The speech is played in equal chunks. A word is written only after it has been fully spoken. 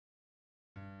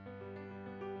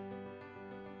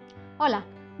Hola,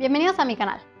 bienvenidos a mi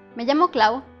canal. Me llamo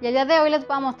Clau y el día de hoy les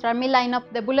voy a mostrar mi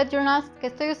lineup de bullet journals que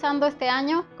estoy usando este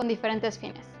año con diferentes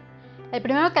fines. El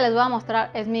primero que les voy a mostrar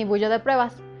es mi BUJO de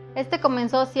pruebas. Este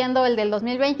comenzó siendo el del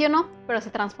 2021, pero se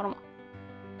transformó.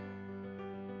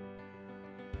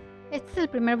 Este es el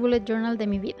primer bullet journal de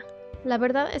mi vida. La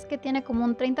verdad es que tiene como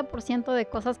un 30% de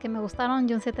cosas que me gustaron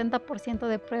y un 70%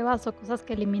 de pruebas o cosas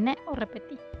que eliminé o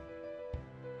repetí.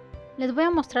 Les voy a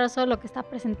mostrar solo lo que está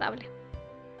presentable.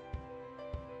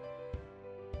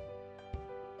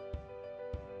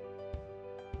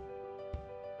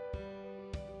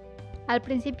 Al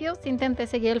principio sí intenté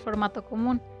seguir el formato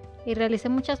común y realicé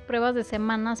muchas pruebas de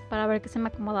semanas para ver qué se me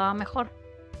acomodaba mejor.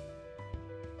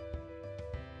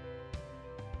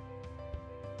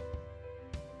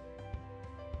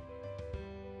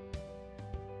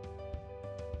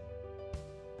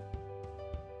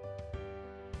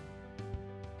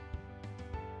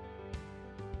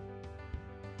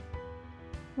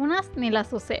 Unas ni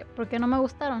las usé porque no me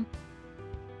gustaron.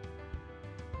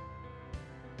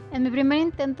 En mi primer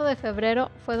intento de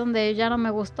febrero fue donde ya no me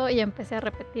gustó y empecé a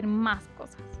repetir más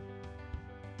cosas.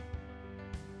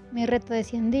 Mi reto de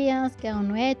 100 días que aún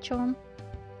no he hecho.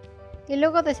 Y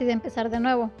luego decidí empezar de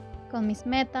nuevo, con mis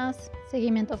metas,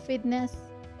 seguimiento fitness,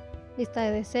 lista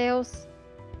de deseos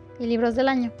y libros del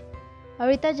año.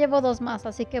 Ahorita llevo 2 más,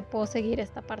 así que puedo seguir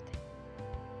esta parte.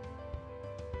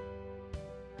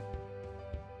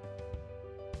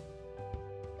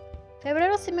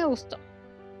 Febrero sí me gustó.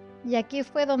 Y aquí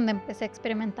fue donde empecé a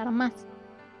experimentar más.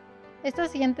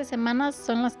 Estas siguientes semanas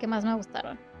son las que más me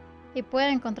gustaron. Y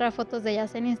pueden encontrar fotos de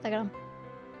ellas en Instagram.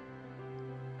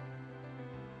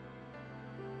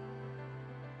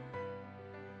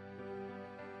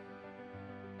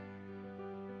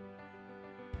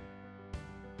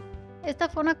 Esta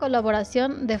fue una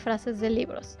colaboración de frases de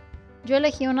libros. Yo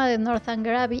elegí una de Northern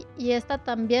Gravy y esta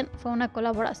también fue una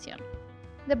colaboración.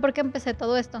 ¿De por qué empecé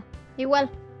todo esto? Igual,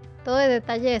 todo el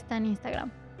detalle está en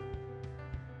Instagram.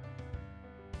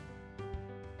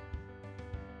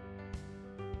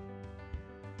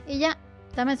 Y ya,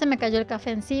 también se me cayó el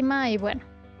café encima y bueno,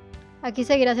 aquí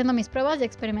seguiré haciendo mis pruebas y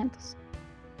experimentos.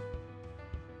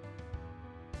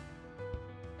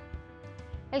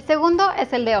 El segundo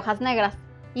es el de hojas negras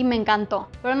y me encantó,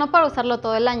 pero no para usarlo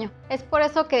todo el año. Es por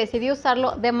eso que decidí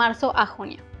usarlo de marzo a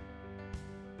junio.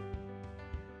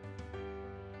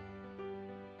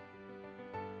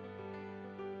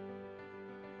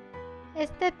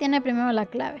 Este tiene primero la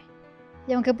clave,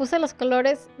 y aunque puse los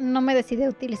colores, no me decidí a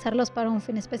utilizarlos para un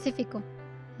fin específico.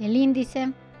 El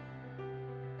índice,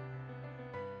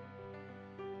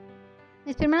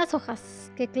 mis primeras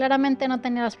hojas, que claramente no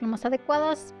tenía las plumas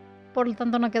adecuadas, por lo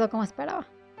tanto no quedó como esperaba.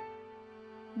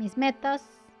 Mis metas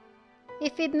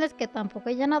y fitness que tampoco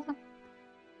he llenado.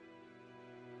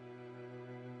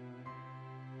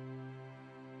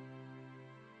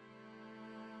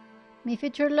 Mi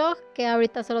future log que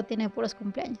ahorita solo tiene puros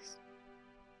cumpleaños.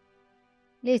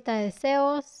 Lista de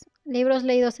deseos, libros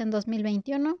leídos en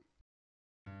 2021.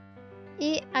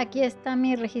 Y aquí está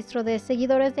mi registro de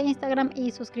seguidores de Instagram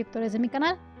y suscriptores de mi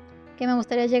canal, que me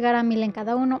gustaría llegar a 1000 en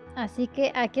cada uno, así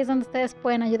que aquí es donde ustedes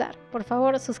pueden ayudar. Por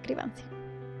favor, suscríbanse.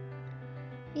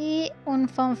 Y un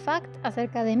fun fact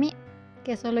acerca de mí,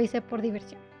 que solo hice por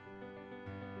diversión.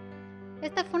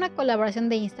 Esta fue una colaboración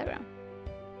de Instagram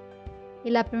y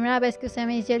la primera vez que usé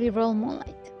mi Jelly Roll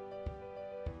Moonlight.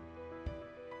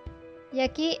 Y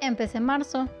aquí empecé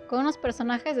marzo con unos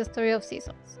personajes de Story of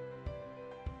Seasons.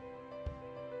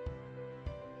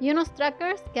 Y unos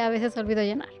trackers que a veces olvido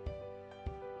llenar.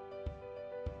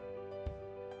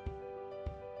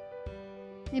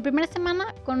 Mi primera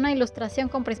semana con una ilustración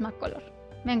con Prismacolor.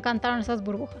 Me encantaron esas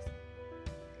burbujas.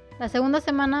 La segunda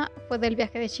semana fue del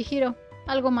viaje de Chihiro,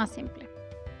 algo más simple.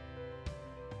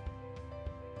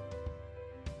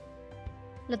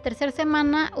 La tercera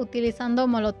semana utilizando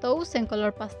molotovs en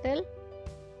color pastel.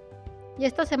 Y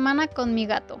esta semana con mi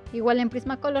gato, igual en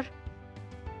Prismacolor.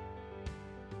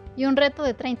 Y un reto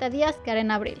de 30 días que haré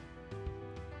en abril,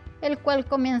 el cual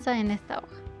comienza en esta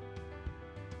hoja.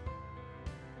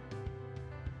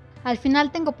 Al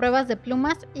final tengo pruebas de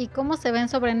plumas y cómo se ven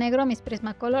sobre negro mis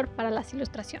Prismacolor para las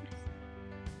ilustraciones.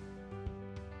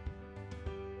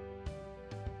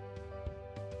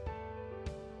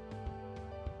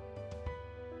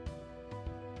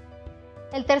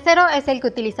 El tercero es el que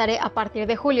utilizaré a partir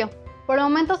de julio. Por el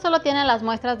momento solo tiene las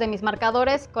muestras de mis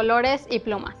marcadores, colores y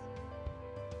plumas.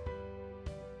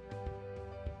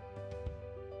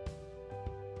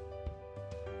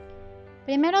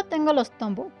 Primero tengo los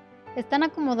Tombow. Están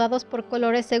acomodados por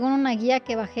colores según una guía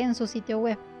que bajé en su sitio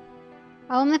web.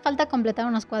 Aún me falta completar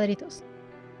unos cuadritos.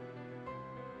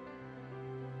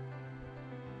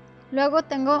 Luego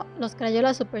tengo los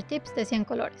crayolas Super Tips de 100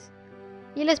 colores.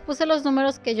 Y les puse los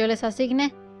números que yo les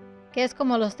asigné, que es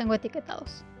como los tengo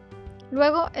etiquetados.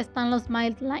 Luego están los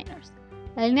Mild Liners.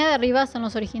 La línea de arriba son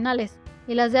los originales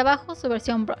y las de abajo su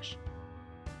versión brush.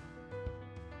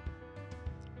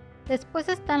 Después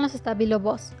están los Stabilo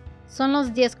Boss. Son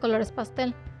los 10 colores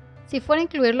pastel. Si fuera a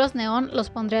incluir los neón, los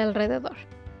pondré alrededor.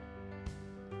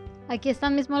 Aquí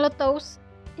están mis Molotovs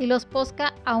y los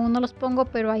Posca aún no los pongo,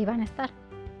 pero ahí van a estar.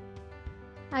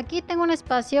 Aquí tengo un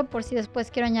espacio por si después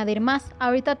quiero añadir más.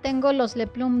 Ahorita tengo los Le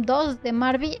Plume 2 de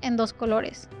Marby en 2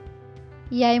 colores.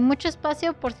 Y hay mucho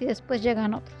espacio por si después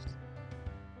llegan otros.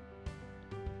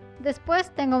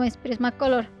 Después tengo mis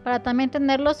Prismacolor para también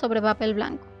tenerlos sobre papel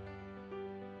blanco.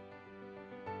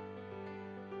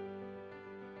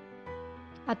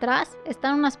 Atrás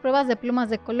están unas pruebas de plumas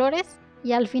de colores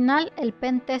y al final el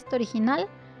pen test original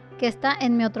que está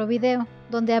en mi otro video,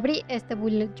 donde abrí este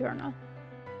bullet journal.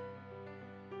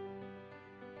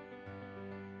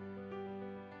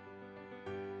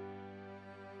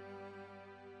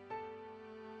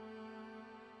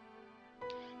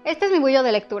 Este es mi BUJO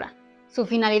de lectura. Su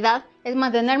finalidad es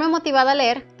mantenerme motivada a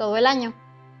leer todo el año.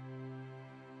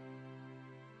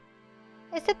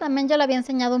 Este también ya lo había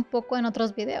enseñado un poco en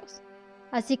otros videos,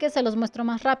 así que se los muestro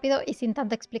más rápido y sin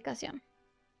tanta explicación.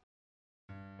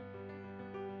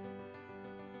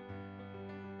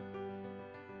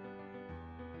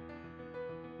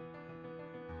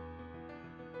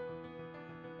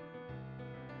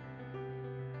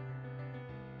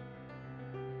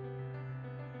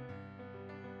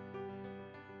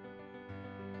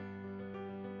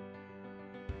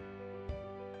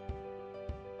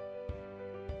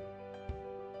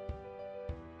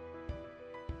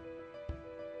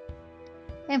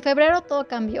 En febrero todo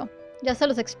cambió, ya se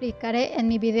los explicaré en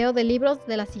mi video de libros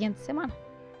de la siguiente semana.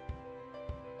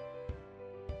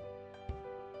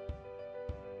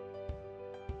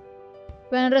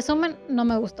 Pero en resumen, no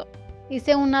me gustó.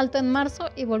 Hice un alto en marzo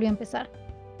y volví a empezar.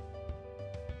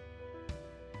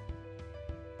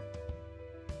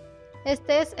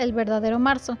 Este es el verdadero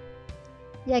marzo.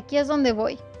 Y aquí es donde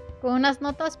voy, con unas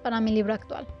notas para mi libro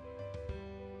actual.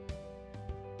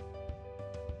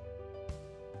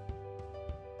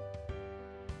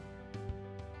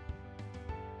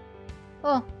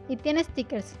 Oh, y tiene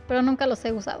stickers, pero nunca los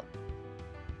he usado.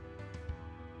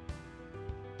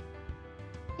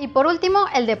 Y por último,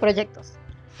 el de proyectos,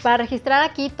 para registrar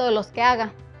aquí todos los que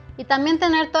haga y también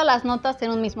tener todas las notas en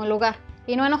un mismo lugar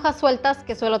y no en hojas sueltas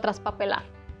que suelo traspapelar.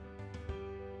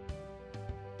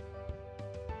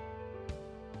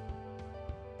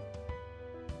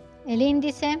 El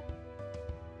índice,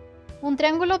 un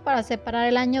triángulo para separar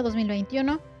el año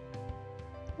 2021,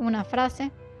 una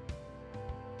frase.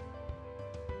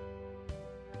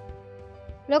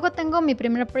 Luego tengo mi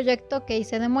primer proyecto que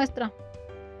hice de muestra.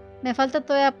 Me falta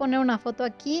todavía poner una foto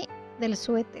aquí del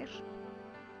suéter.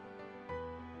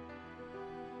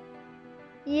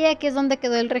 Y aquí es donde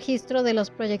quedó el registro de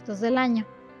los proyectos del año.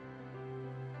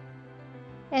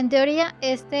 En teoría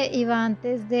este iba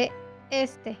antes de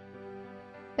este,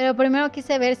 pero primero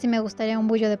quise ver si me gustaría un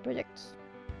BUJO de proyectos.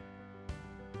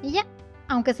 Y ya,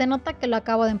 aunque se nota que lo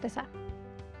acabo de empezar.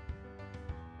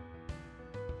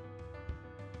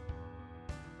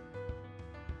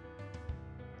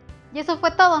 Y eso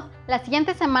fue todo. La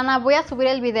siguiente semana voy a subir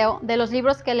el video de los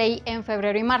libros que leí en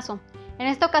febrero y marzo. En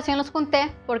esta ocasión los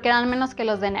junté porque eran menos que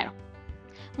los de enero.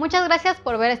 Muchas gracias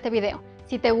por ver este video.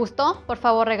 Si te gustó, por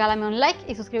favor regálame un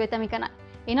like y suscríbete a mi canal.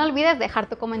 Y no olvides dejar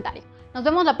tu comentario. Nos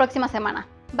vemos la próxima semana.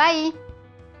 Bye.